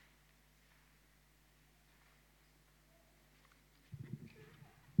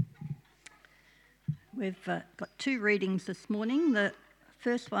We've got two readings this morning. The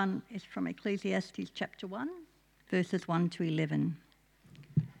first one is from Ecclesiastes chapter 1, verses 1 to 11.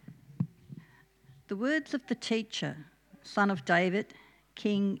 The words of the teacher, son of David,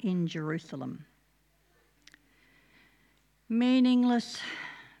 king in Jerusalem. Meaningless,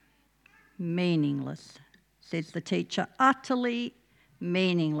 meaningless, says the teacher, utterly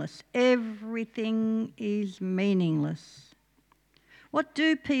meaningless. Everything is meaningless. What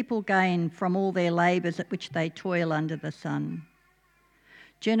do people gain from all their labours at which they toil under the sun?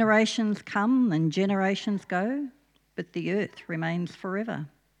 Generations come and generations go, but the earth remains forever.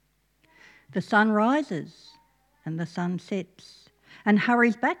 The sun rises and the sun sets and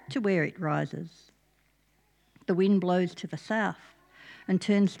hurries back to where it rises. The wind blows to the south and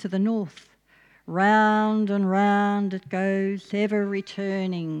turns to the north. Round and round it goes, ever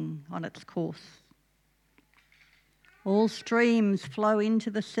returning on its course. All streams flow into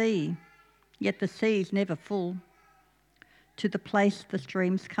the sea, yet the sea is never full. To the place the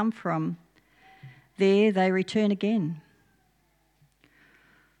streams come from, there they return again.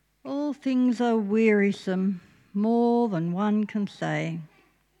 All things are wearisome, more than one can say.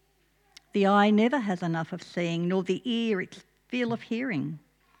 The eye never has enough of seeing, nor the ear its fill of hearing.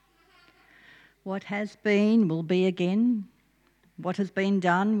 What has been will be again. What has been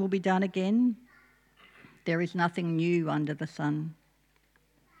done will be done again. There is nothing new under the sun.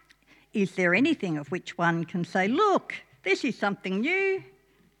 Is there anything of which one can say, look, this is something new?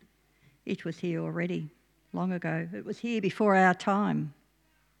 It was here already, long ago. It was here before our time.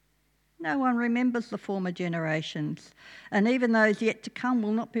 No one remembers the former generations, and even those yet to come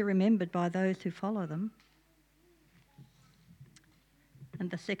will not be remembered by those who follow them.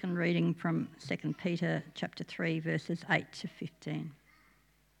 And the second reading from 2 Peter chapter 3, verses 8 to 15.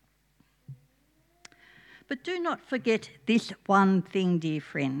 But do not forget this one thing, dear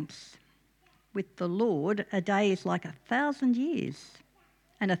friends. With the Lord, a day is like 1,000 years,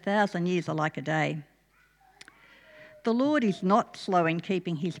 and 1,000 years are like a day. The Lord is not slow in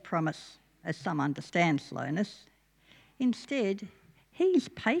keeping his promise, as some understand slowness. Instead, he is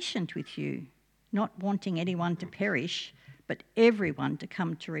patient with you, not wanting anyone to perish, but everyone to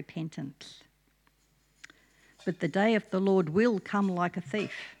come to repentance. But the day of the Lord will come like a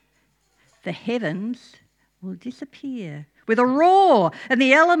thief. The heavens will disappear with a roar, and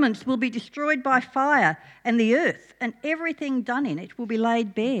the elements will be destroyed by fire, and the earth and everything done in it will be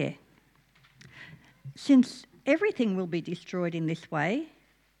laid bare. Since everything will be destroyed in this way,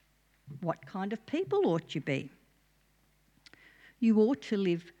 what kind of people ought you be? You ought to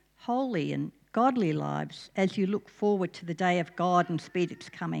live holy and godly lives as you look forward to the day of God and speed its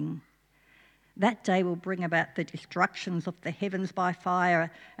coming. That day will bring about the destructions of the heavens by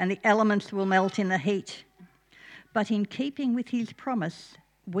fire, and the elements will melt in the heat. But in keeping with his promise,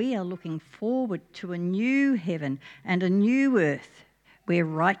 we are looking forward to a new heaven and a new earth where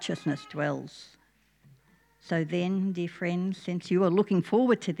righteousness dwells. So then, dear friends, since you are looking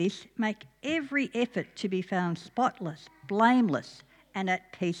forward to this, make every effort to be found spotless, blameless, and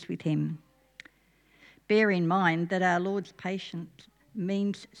at peace with him. Bear in mind that our Lord's patience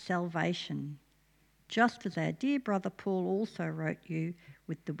means salvation, just as our dear brother Paul also wrote you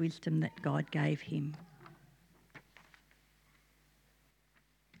with the wisdom that God gave him.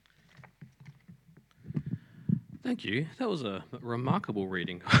 Thank you. That was a remarkable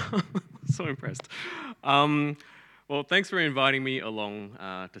reading. So impressed. Well, thanks for inviting me along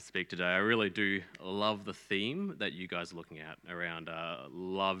to speak today. I really do love the theme that you guys are looking at around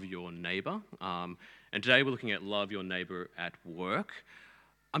love your neighbour. And today we're looking at love your neighbour at work.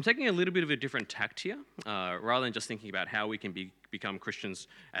 I'm taking a little bit of a different tact here. Rather than just thinking about how we can become Christians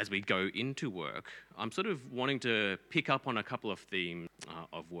as we go into work, I'm sort of wanting to pick up on a couple of themes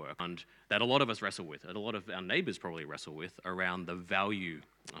of work and that a lot of us wrestle with, and a lot of our neighbours probably wrestle with, around the value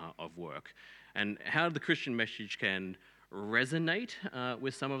of work and how the Christian message can resonate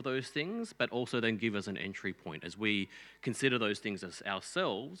with some of those things, but also then give us an entry point as we consider those things as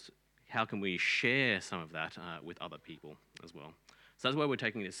ourselves. How can we share some of that with other people as well? So that's why we're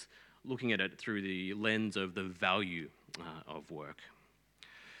taking this, looking at it through the lens of the value of work.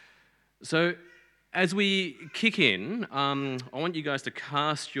 So as we kick in, I want you guys to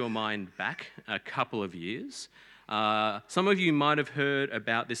cast your mind back a couple of years. Some of you might have heard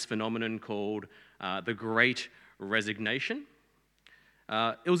about this phenomenon called the Great Resignation.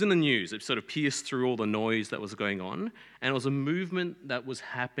 It was in the news. It sort of pierced through all the noise that was going on, and it was a movement that was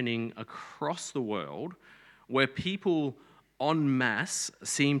happening across the world where people en masse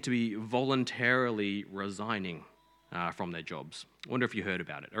seem to be voluntarily resigning from their jobs. I wonder if you heard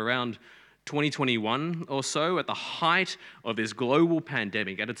about it. Around 2021 or so, at the height of this global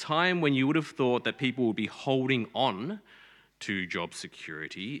pandemic, at a time when you would have thought that people would be holding on to job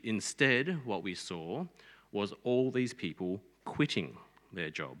security, instead what we saw was all these people quitting their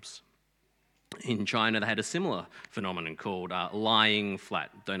jobs. In China, they had a similar phenomenon called lying flat.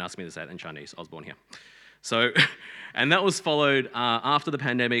 Don't ask me to say it in Chinese, I was born here. So, and that was followed after the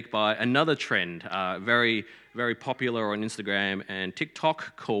pandemic by another trend, very, very popular on Instagram and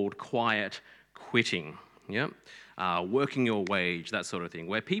TikTok, called quiet quitting. Yeah, working your wage, that sort of thing,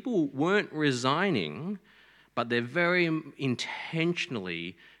 where people weren't resigning, but they're very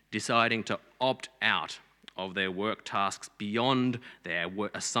intentionally deciding to opt out of their work tasks beyond their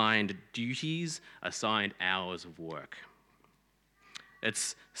assigned duties, assigned hours of work.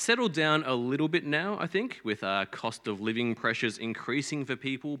 It's settled down a little bit now, I think, with cost of living pressures increasing for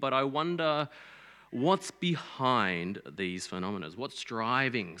people, but I wonder what's behind these phenomena? What's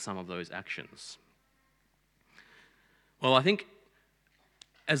driving some of those actions? Well, I think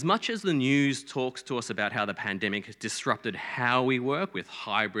as much as the news talks to us about how the pandemic has disrupted how we work, with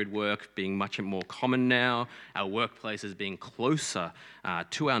hybrid work being much more common now, our workplaces being closer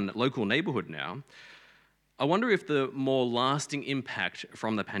to our local neighbourhood now, I wonder if the more lasting impact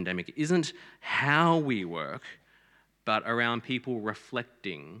from the pandemic isn't how we work, but around people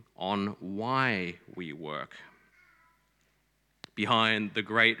reflecting on why we work. Behind the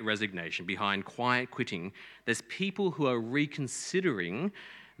great resignation, behind quiet quitting, there's people who are reconsidering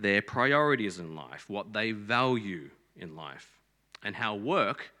their priorities in life, what they value in life, and how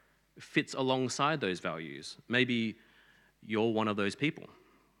work fits alongside those values. Maybe you're one of those people.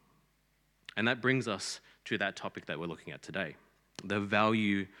 And that brings us to that topic that we're looking at today, the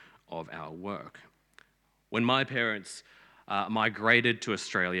value of our work. When my parents migrated to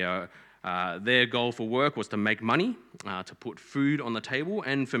Australia, their goal for work was to make money, to put food on the table,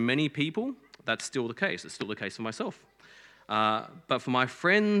 and for many people, that's still the case. It's still the case for myself. But for my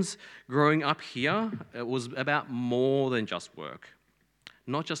friends growing up here, it was about more than just work.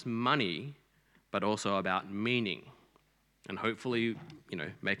 Not just money, but also about meaning. And hopefully,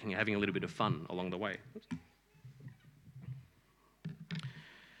 having a little bit of fun along the way.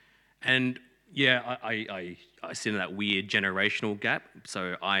 And yeah, I sit in that weird generational gap,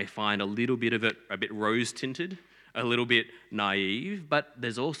 so I find a little bit of it a bit rose-tinted, a little bit naive, but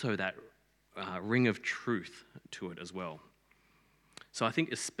there's also that ring of truth to it as well. So I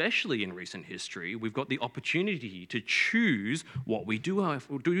think especially in recent history, we've got the opportunity to choose what we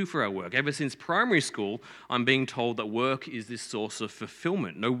do for our work. Ever since primary school, I'm being told that work is this source of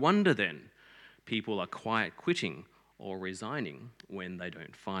fulfillment. No wonder then people are quiet quitting or resigning when they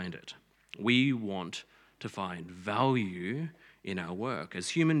don't find it. We want to find value in our work. As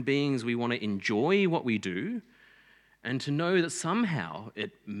human beings, we want to enjoy what we do and to know that somehow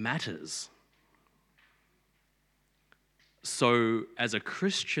it matters. So, as a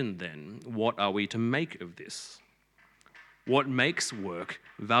Christian then, what are we to make of this? What makes work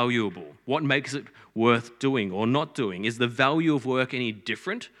valuable? What makes it worth doing or not doing? Is the value of work any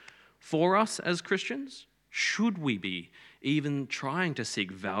different for us as Christians? Should we be even trying to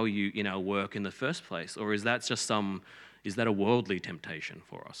seek value in our work in the first place? Or is that just a worldly temptation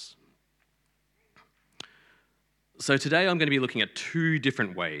for us? So today I'm going to be looking at two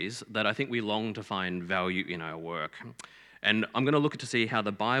different ways that I think we long to find value in our work. And I'm going to look to see how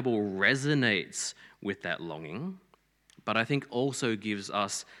the Bible resonates with that longing, but I think also gives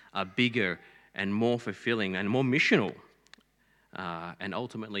us a bigger and more fulfilling and more missional and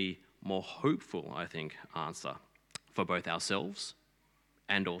ultimately more hopeful, I think, answer for both ourselves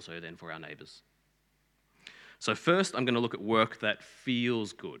and also then for our neighbours. So first, I'm going to look at work that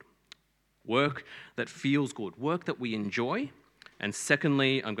feels good. Work that feels good, work that we enjoy. And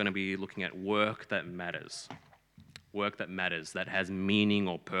secondly, I'm going to be looking at work that matters. Work that matters, that has meaning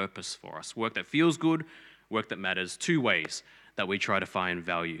or purpose for us. Work that feels good, work that matters. Two ways that we try to find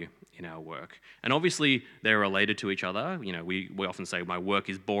value in our work. And obviously, they're related to each other. We often say my work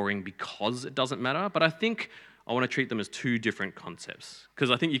is boring because it doesn't matter, but I think I want to treat them as two different concepts.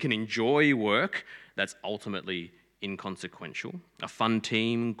 Because I think you can enjoy work that's ultimately inconsequential. A fun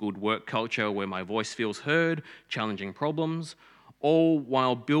team, good work culture where my voice feels heard, challenging problems, all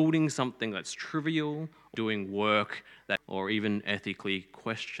while building something that's trivial, doing work that, or even ethically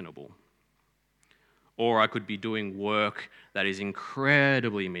questionable. Or I could be doing work that is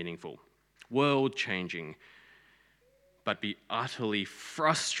incredibly meaningful, world-changing, but be utterly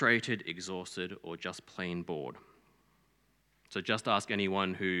frustrated, exhausted, or just plain bored. So just ask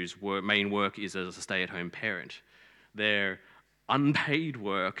anyone whose main work is as a stay-at-home parent. Their unpaid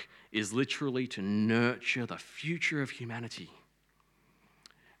work is literally to nurture the future of humanity.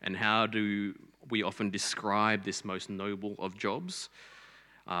 And how do we often describe this most noble of jobs?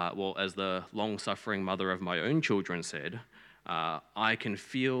 Well, as the long-suffering mother of my own children said, I can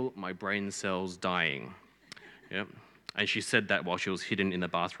feel my brain cells dying. Yep. And she said that while she was hidden in the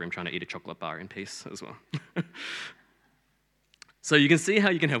bathroom trying to eat a chocolate bar in peace as well. So you can see how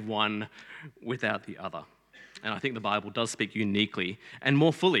you can have one without the other. And I think the Bible does speak uniquely and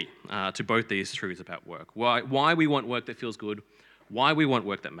more fully to both these truths about work. Why we want work that feels good, why we want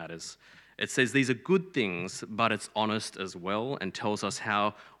work that matters. It says these are good things, but it's honest as well, and tells us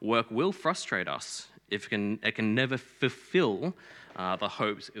how work will frustrate us if it can never fulfill the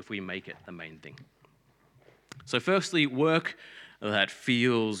hopes if we make it the main thing. So firstly, work that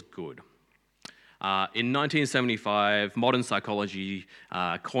feels good. In 1975, modern psychology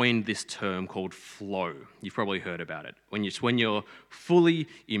coined this term called flow. You've probably heard about it. When you're fully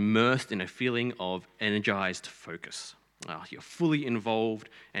immersed in a feeling of energized focus. You're fully involved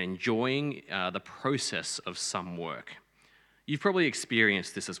and enjoying the process of some work. You've probably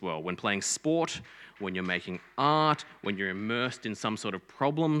experienced this as well when playing sport, when you're making art, when you're immersed in some sort of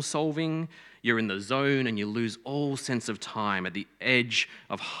problem solving. You're in the zone and you lose all sense of time at the edge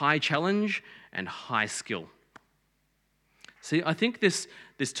of high challenge and high skill. See, I think this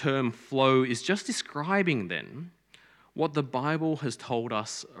term flow is just describing then what the Bible has told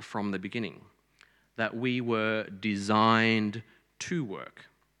us from the beginning, that we were designed to work.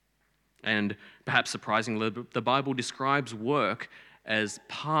 And perhaps surprisingly, the Bible describes work as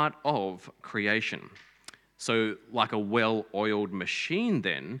part of creation. So like a well-oiled machine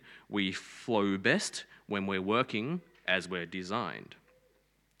then, we flow best when we're working as we're designed.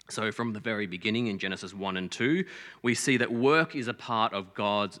 So from the very beginning in Genesis 1 and 2, we see that work is a part of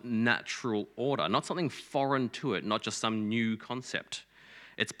God's natural order, not something foreign to it, not just some new concept.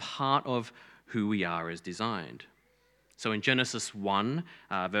 It's part of who we are as designed. So in Genesis 1,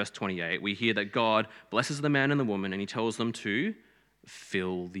 verse 28, we hear that God blesses the man and the woman and he tells them to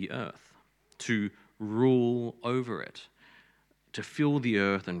fill the earth, to rule over it, to fill the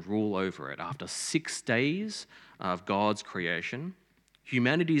earth and rule over it. After 6 days of God's creation,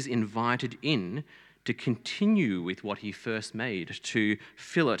 humanity is invited in to continue with what he first made, to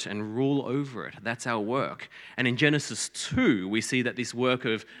fill it and rule over it. That's our work. And in Genesis 2, we see that this work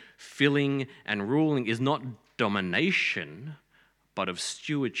of filling and ruling is not domination, but of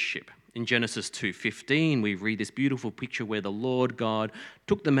stewardship. In Genesis 2:15, we read this beautiful picture where the Lord God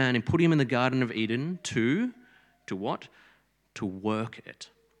took the man and put him in the Garden of Eden to what? To work it,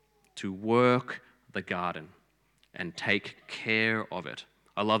 to work the garden and take care of it.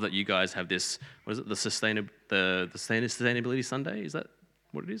 I love that you guys have this, what is it, the Sustainability Sunday? Is that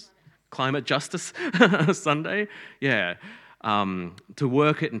what it is? Climate Justice Sunday? Yeah. To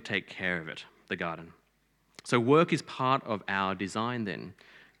work it and take care of it, the garden. So work is part of our design then,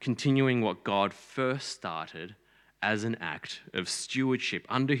 continuing what God first started as an act of stewardship.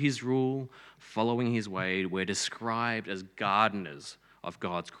 Under his rule, following his way, we're described as gardeners of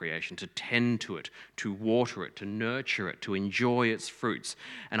God's creation, to tend to it, to water it, to nurture it, to enjoy its fruits.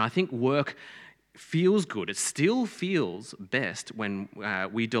 And I think work feels good. It still feels best when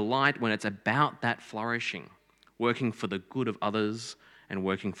we delight when it's about that flourishing, working for the good of others and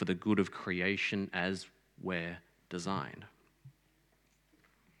working for the good of creation as we're designed.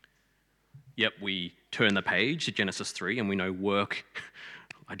 Yep, we turn the page to Genesis 3 and we know work,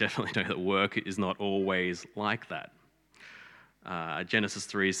 I definitely know that work is not always like that. Genesis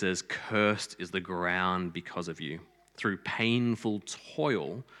 3 says, "Cursed is the ground because of you. Through painful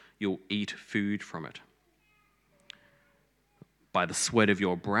toil, you'll eat food from it. By the sweat of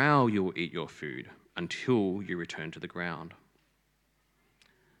your brow, you'll eat your food until you return to the ground."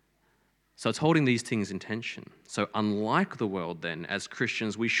 So it's holding these things in tension. So unlike the world then, as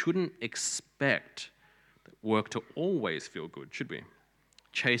Christians, we shouldn't expect work to always feel good, should we?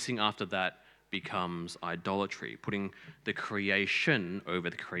 Chasing after that becomes idolatry, putting the creation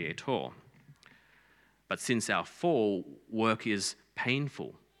over the creator. But since our fall, work is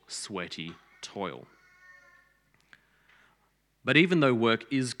painful, sweaty toil. But even though work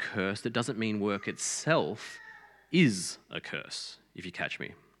is cursed, it doesn't mean work itself is a curse, if you catch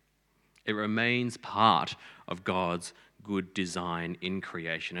me. It remains part of God's good design in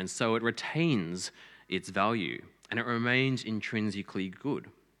creation, and so it retains its value, and it remains intrinsically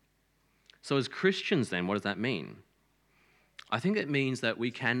good. So as Christians then, what does that mean? I think it means that we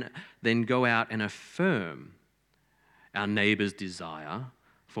can then go out and affirm our neighbour's desire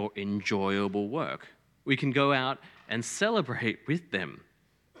for enjoyable work. We can go out and celebrate with them,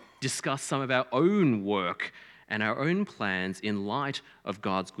 discuss some of our own work and our own plans in light of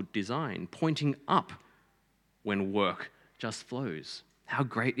God's good design, pointing up when work just flows, How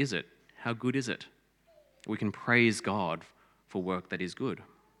great is it? How good is it? We can praise God for work that is good.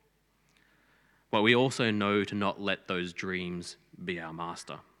 But we also know to not let those dreams be our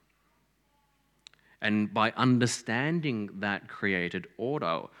master. And by understanding that created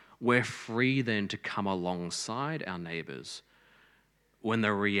order, we're free then to come alongside our neighbours when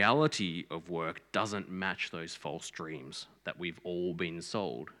the reality of work doesn't match those false dreams that we've all been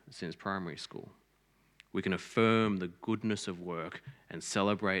sold since primary school. We can affirm the goodness of work and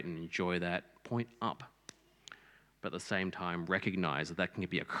celebrate and enjoy that, point up, but at the same time recognise that that can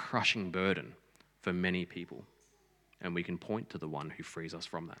be a crushing burden for many people, and we can point to the one who frees us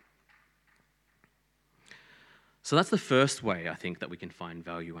from that. So that's the first way, I think, that we can find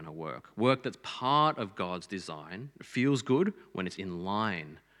value in our work. Work that's part of God's design. It feels good when it's in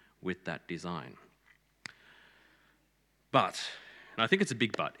line with that design. But, and I think it's a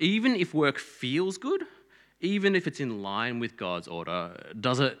big but, even if work feels good, even if it's in line with God's order,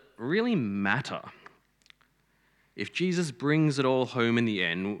 does it really matter? If Jesus brings it all home in the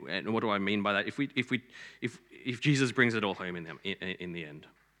end, and what do I mean by that? If Jesus brings it all home in the end.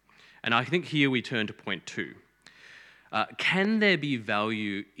 And I think here we turn to point 2. Can there be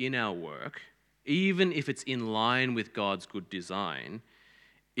value in our work, even if it's in line with God's good design,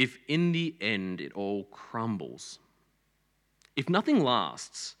 if in the end it all crumbles? If nothing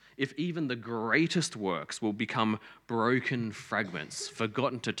lasts, if even the greatest works will become broken fragments,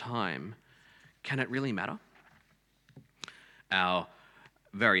 forgotten to time, can it really matter? Our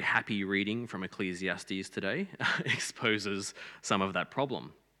very happy reading from Ecclesiastes today exposes some of that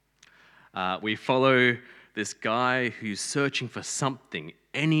problem. We follow this guy who's searching for something,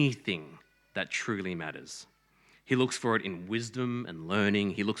 anything that truly matters. He looks for it in wisdom and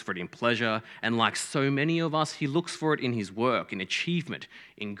learning. He looks for it in pleasure. And like so many of us, he looks for it in his work, in achievement,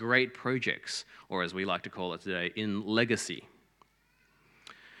 in great projects, or as we like to call it today, in legacy.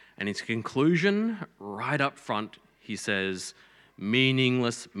 And his conclusion, right up front, he says,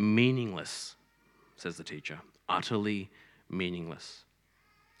 meaningless, meaningless, says the teacher, utterly meaningless.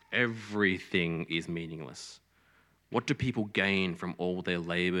 Everything is meaningless. What do people gain from all their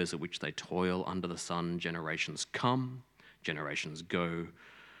labours at which they toil under the sun? Generations come, generations go,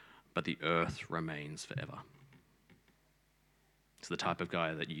 but the earth remains forever. It's the type of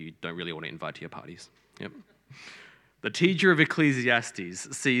guy that you don't really want to invite to your parties. Yep. The teacher of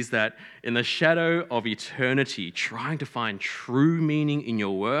Ecclesiastes sees that in the shadow of eternity, trying to find true meaning in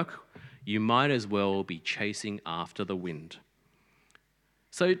your work, you might as well be chasing after the wind.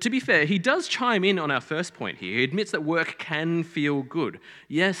 So to be fair, he does chime in on our first point here. He admits that work can feel good.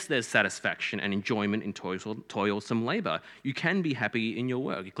 Yes, there's satisfaction and enjoyment in toilsome labour. You can be happy in your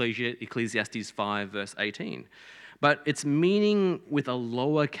work, Ecclesiastes 5 verse 18. But it's meaning with a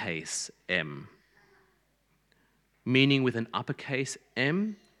lowercase m. Meaning with an uppercase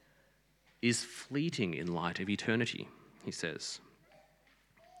M is fleeting in light of eternity, he says.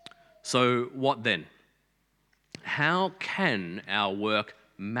 So what then? How can our work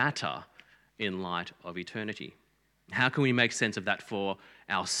matter in light of eternity? How can we make sense of that for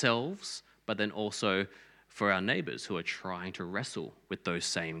ourselves, but then also for our neighbours who are trying to wrestle with those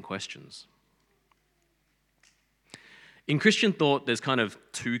same questions? In Christian thought, there's kind of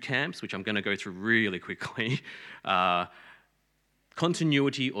 2 camps, which I'm going to go through really quickly.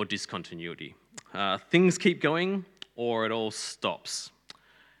 Continuity or discontinuity. Things keep going or it all stops.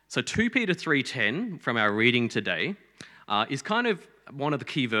 So 2 Peter 3:10 from our reading today is kind of one of the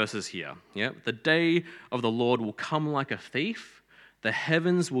key verses here. Yeah? The day of the Lord will come like a thief. The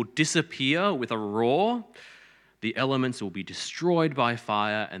heavens will disappear with a roar. The elements will be destroyed by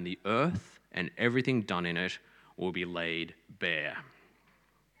fire, and the earth and everything done in it will be laid bare.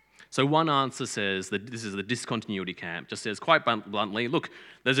 So one answer says that this is the discontinuity camp, just says quite bluntly, look,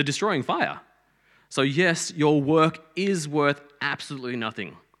 there's a destroying fire. So yes, your work is worth absolutely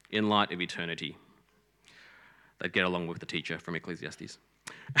nothing in light of eternity. They'd get along with the teacher from Ecclesiastes.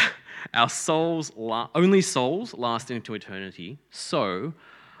 Our souls, only souls last into eternity. So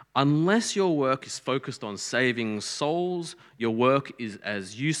unless your work is focused on saving souls, your work is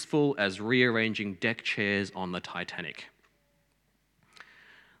as useful as rearranging deck chairs on the Titanic.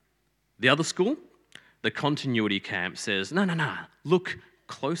 The other school, the continuity camp, says, no, look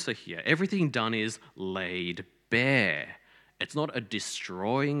closer here. Everything done is laid bare. It's not a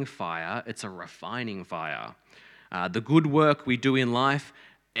destroying fire, it's a refining fire. The good work we do in life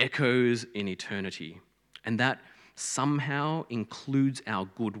echoes in eternity, and that somehow includes our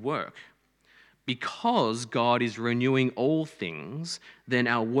good work. Because God is renewing all things, then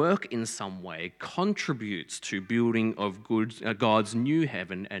our work in some way contributes to building of God's new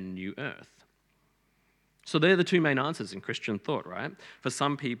heaven and new earth. So they're the two main answers in Christian thought, right? For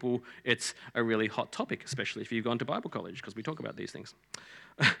some people, it's a really hot topic, especially if you've gone to Bible college, because we talk about these things.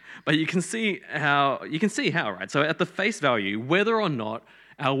 But you can see how, right? So at the face value, whether or not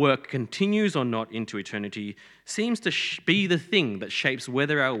our work continues or not into eternity seems to be the thing that shapes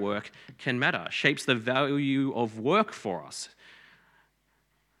whether our work can matter, shapes the value of work for us.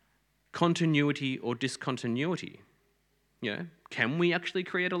 Continuity or discontinuity. Can we actually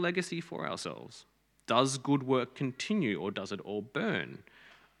create a legacy for ourselves? Does good work continue or does it all burn?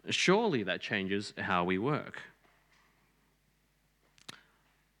 Surely that changes how we work.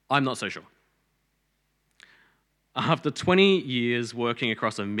 I'm not so sure. After 20 years working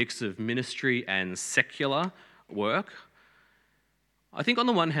across a mix of ministry and secular work, I think on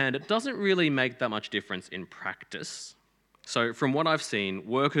the one hand, it doesn't really make that much difference in practice. So from what I've seen,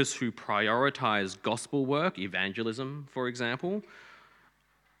 workers who prioritize gospel work, evangelism, for example,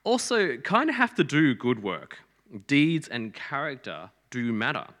 also kind of have to do good work. Deeds and character do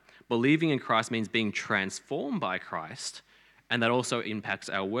matter. Believing in Christ means being transformed by Christ, and that also impacts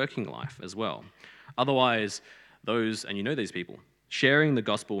our working life as well. Otherwise, those, and you know these people, sharing the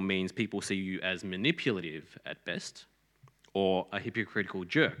gospel means people see you as manipulative at best, or a hypocritical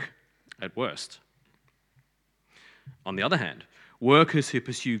jerk at worst. On the other hand, workers who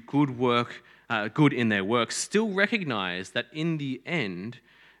pursue good in their work still recognize that in the end,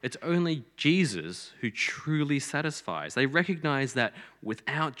 it's only Jesus who truly satisfies. They recognize that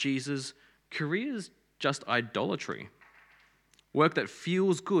without Jesus, career's just idolatry. Work that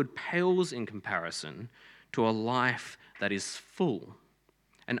feels good pales in comparison to a life that is full.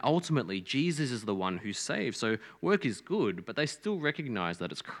 And ultimately, Jesus is the one who saves. So work is good, but they still recognize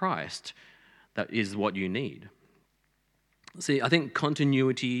that it's Christ that is what you need. See, I think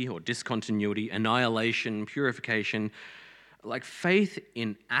continuity or discontinuity, annihilation, purification, like faith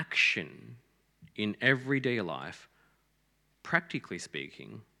in action in everyday life, practically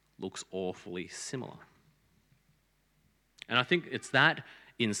speaking, looks awfully similar. And I think it's that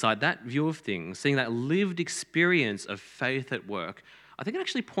insight, that view of things, seeing that lived experience of faith at work, I think it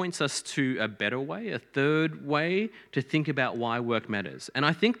actually points us to a better way, a third way to think about why work matters. And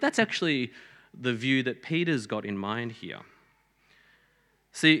I think that's actually the view that Peter's got in mind here.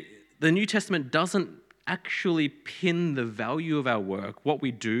 See, the New Testament doesn't actually pin the value of our work, what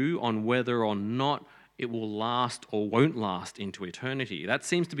we do, on whether or not it will last or won't last into eternity. That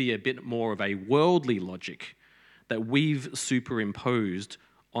seems to be a bit more of a worldly logic that we've superimposed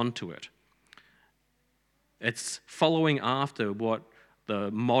onto it. It's following after what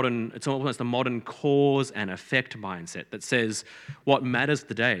it's almost the modern cause and effect mindset that says what matters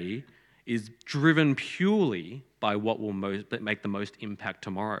today is driven purely by what will make the most impact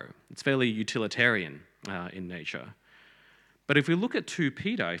tomorrow. It's fairly utilitarian in nature. But if we look at 2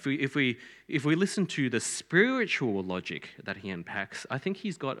 Peter, if we listen to the spiritual logic that he unpacks, I think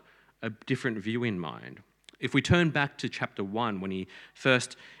he's got a different view in mind. If we turn back to chapter 1, when he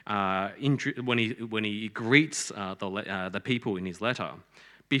first when he greets the people in his letter,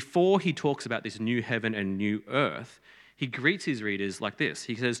 before he talks about this new heaven and new earth, he greets his readers like this.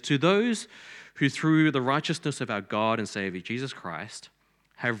 He says, "To those who through the righteousness of our God and Saviour Jesus Christ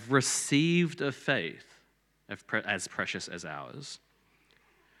have received a faith as precious as ours,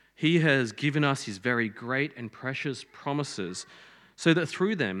 he has given us his very great and precious promises, so that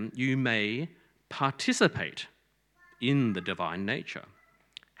through them you may participate in the divine nature,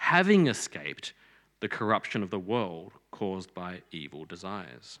 having escaped the corruption of the world caused by evil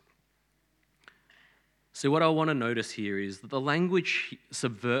desires." So what I want to notice here is that the language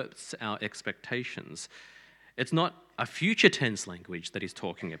subverts our expectations. It's not a future tense language that he's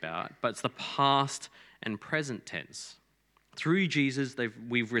talking about, but it's the past and present tense. Through Jesus,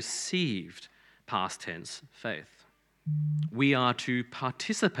 we've received past tense faith. We are to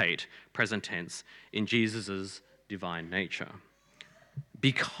participate, present tense, in Jesus' divine nature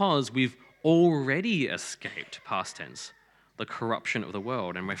because we've already escaped, past tense, the corruption of the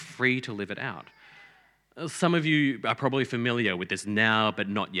world, and we're free to live it out. Some of you are probably familiar with this now but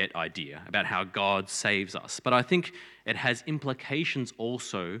not yet idea about how God saves us, but I think it has implications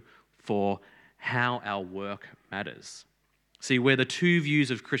also for how our work matters. See, where the two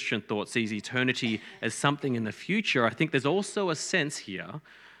views of Christian thought sees eternity as something in the future, I think there's also a sense here,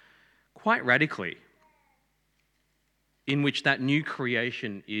 quite radically, in which that new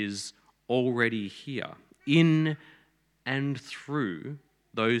creation is already here, in and through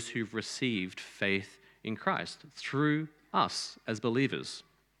those who've received faith in Christ, through us as believers.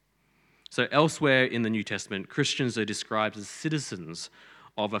 So elsewhere in the New Testament, Christians are described as citizens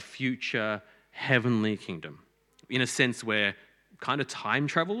of a future heavenly kingdom, in a sense where kind of time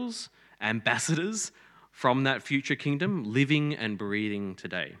travelers, ambassadors from that future kingdom, living and breathing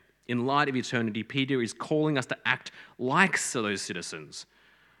today. In light of eternity, Peter is calling us to act like those citizens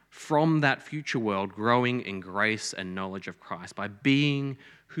from that future world, growing in grace and knowledge of Christ by being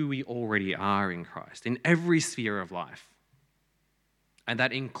who we already are in Christ in every sphere of life. And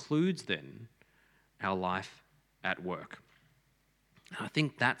that includes then our life at work. And I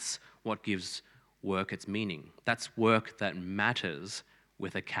think that's what gives work its meaning. That's work that matters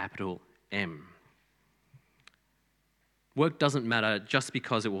with a capital M. Work doesn't matter just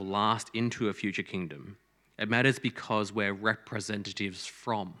because it will last into a future kingdom. It matters because we're representatives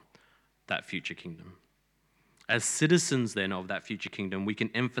from that future kingdom. As citizens then of that future kingdom, we can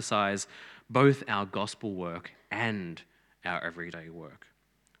emphasize both our gospel work and our everyday work.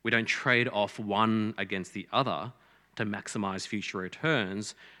 We don't trade off one against the other to maximize future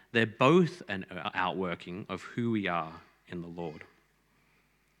returns. They're both an outworking of who we are in the Lord.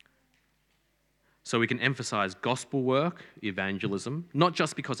 So we can emphasize gospel work, evangelism, not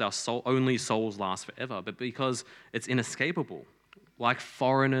just because our only souls last forever, but because it's inescapable. Like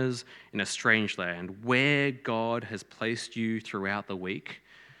foreigners in a strange land, where God has placed you throughout the week,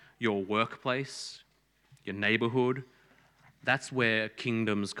 your workplace, your neighborhood, that's where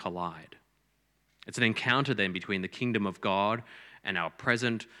kingdoms collide. It's an encounter then between the kingdom of God and our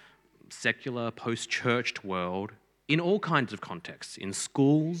present secular, post-churched world in all kinds of contexts, in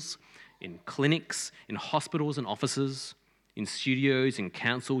schools, in clinics, in hospitals and offices, in studios, in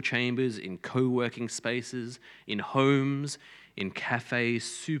council chambers, in co-working spaces, in homes, in cafes,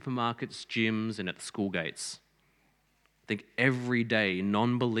 supermarkets, gyms, and at the school gates. I think every day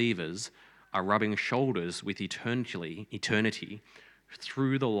non-believers are rubbing shoulders with eternity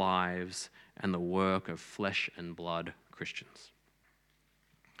through the lives and the work of flesh and blood Christians.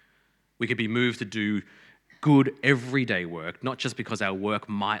 We could be moved to do good everyday work, not just because our work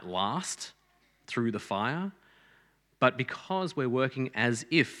might last through the fire, but because we're working as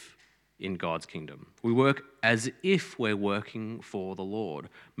if in God's kingdom. We work as if we're working for the Lord,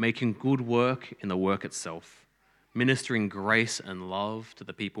 making good work in the work itself, ministering grace and love to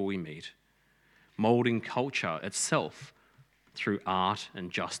the people we meet, molding culture itself through art and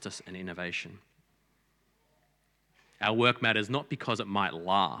justice and innovation. Our work matters not because it might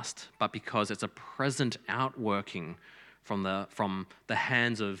last, but because it's a present outworking from the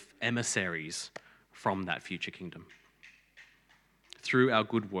hands of emissaries from that future kingdom. Through our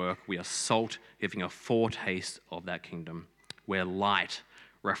good work, we are salt, giving a foretaste of that kingdom. We're light,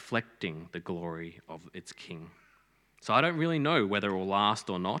 reflecting the glory of its King. So I don't really know whether it will last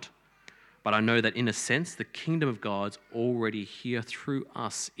or not, but I know that in a sense, the kingdom of God's already here through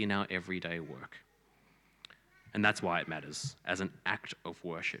us in our everyday work. And that's why it matters as an act of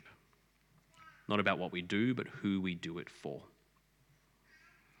worship. Not about what we do, but who we do it for.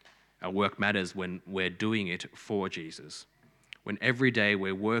 Our work matters when we're doing it for Jesus. When every day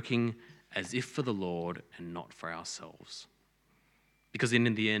we're working as if for the Lord and not for ourselves. Because in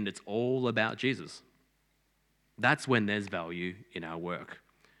the end, it's all about Jesus. That's when there's value in our work.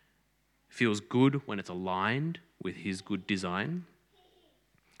 It feels good when it's aligned with his good design.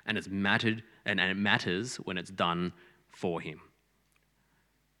 And it matters when it's done for him.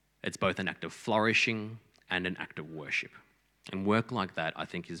 It's both an act of flourishing and an act of worship. And work like that, I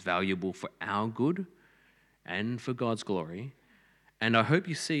think, is valuable for our good and for God's glory. And I hope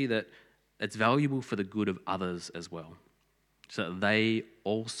you see that it's valuable for the good of others as well, so that they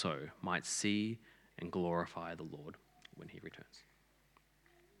also might see and glorify the Lord when he returns.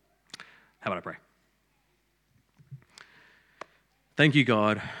 How about I pray? Thank you,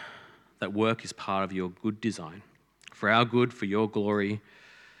 God, that work is part of your good design, for our good, for your glory.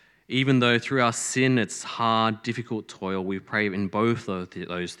 Even though through our sin it's hard, difficult toil, we pray in both of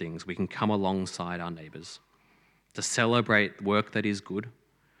those things we can come alongside our neighbours to celebrate work that is good,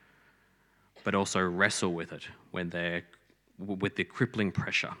 but also wrestle with it with the crippling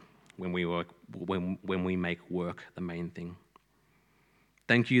pressure when we make work the main thing.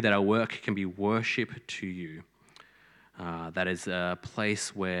 Thank you that our work can be worship to you. That is a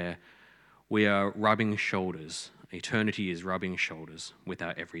place where we are rubbing shoulders. Eternity is rubbing shoulders with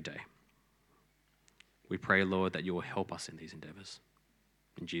our everyday. We pray, Lord, that you will help us in these endeavours.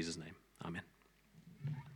 In Jesus' name, amen.